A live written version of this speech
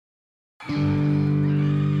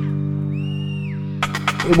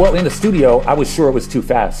Well, in the studio, I was sure it was too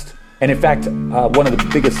fast. And in fact, one of the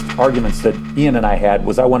biggest arguments that Ian and I had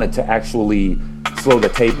was I wanted to actually slow the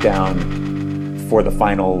tape down for the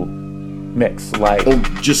final mix. Like,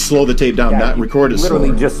 just slow the tape down, not record it literally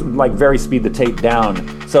slower. just like very speed the tape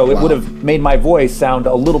down. So it would have made my voice sound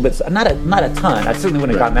a little bit, not a ton. I certainly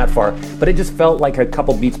wouldn't have gotten that far, but it just felt like a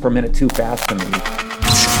couple beats per minute too fast to me.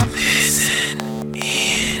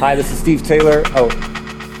 Hi, this is Steve Taylor.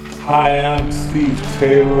 Hi, I'm Steve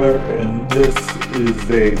Taylor, and this is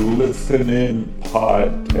a Listen-In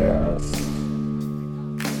podcast.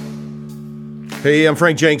 Hey, I'm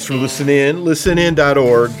Frank Jenks from Listen In,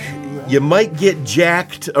 listenin.org. You might get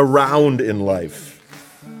jacked around in life.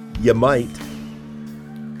 You might.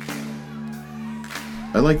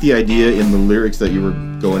 I like the idea in the lyrics that you were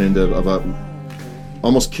going into about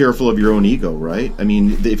almost careful of your own ego, right? I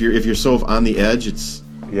mean, if you're so on the edge, it's...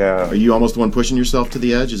 Yeah. Are you almost the one pushing yourself to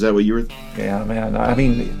the edge? Is that what you were... Yeah, man. I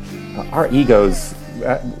mean, our egos,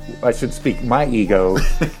 I should speak my ego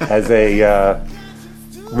as a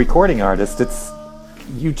recording artist. It's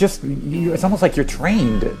almost like you're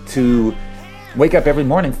trained to wake up every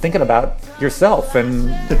morning thinking about yourself and,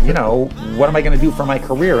 what am I going to do for my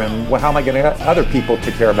career and how am I going to get other people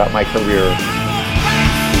to care about my career?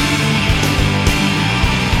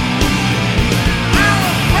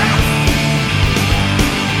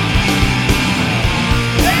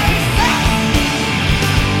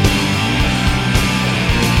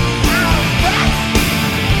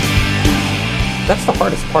 That's the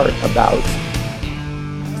hardest part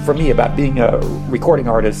for me about being a recording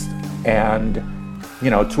artist and,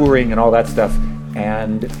 touring and all that stuff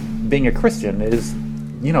and being a Christian is,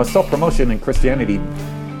 self-promotion and Christianity,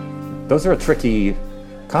 those are a tricky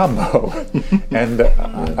combo. And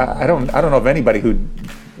I don't know of anybody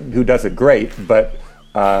who does it great, but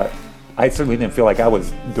I certainly didn't feel like I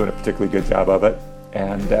was doing a particularly good job of it.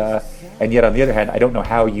 And yet on the other hand, I don't know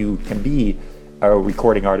how you can be a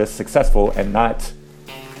recording artist successful and not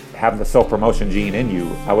have the self-promotion gene in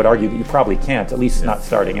you. I would argue that you probably can't, at least not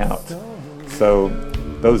starting out. So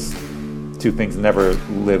those two things never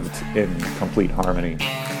lived in complete harmony.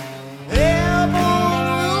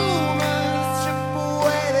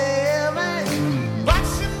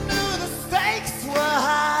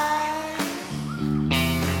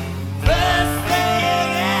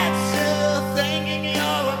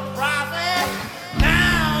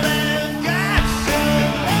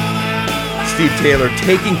 Steve Taylor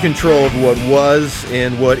taking control of what was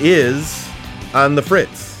and what is on the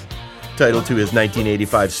Fritz, title to his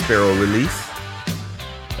 1985 Sparrow release.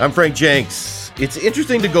 I'm Frank Jenks. It's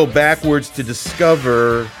interesting to go backwards to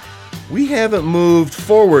discover we haven't moved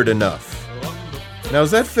forward enough. Now,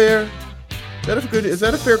 is that fair? Is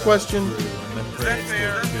that a fair question? Is that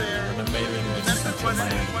fair?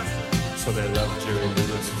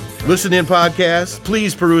 Listen In podcast.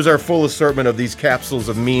 Please peruse our full assortment of these capsules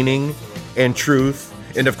of meaning and truth,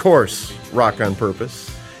 and of course, rock on purpose.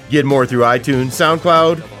 Get more through iTunes,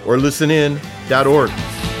 SoundCloud, or listenin.org.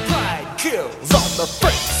 Pride kills on the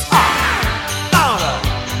Fritz.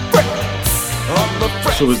 On the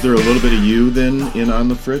Fritz. So was there a little bit of you then On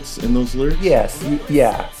the Fritz in those lyrics? Yes,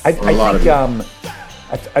 yeah. I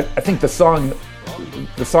think the song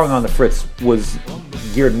On the Fritz was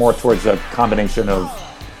geared more towards a combination of,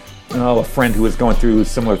 a friend who was going through a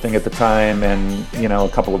similar thing at the time and, a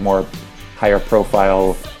couple of more higher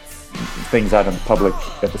profile things out in public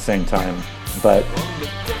at the same time. But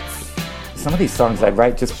some of these songs I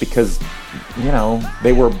write just because,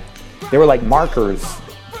 they were like markers.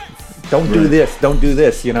 Don't do this,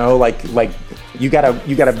 like you got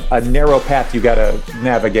a narrow path you gotta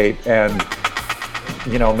navigate, and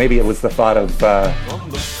maybe it was the thought of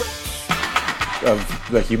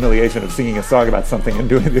the humiliation of singing a song about something and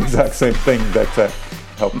doing the exact same thing that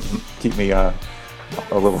helped keep me a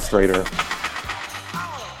little straighter.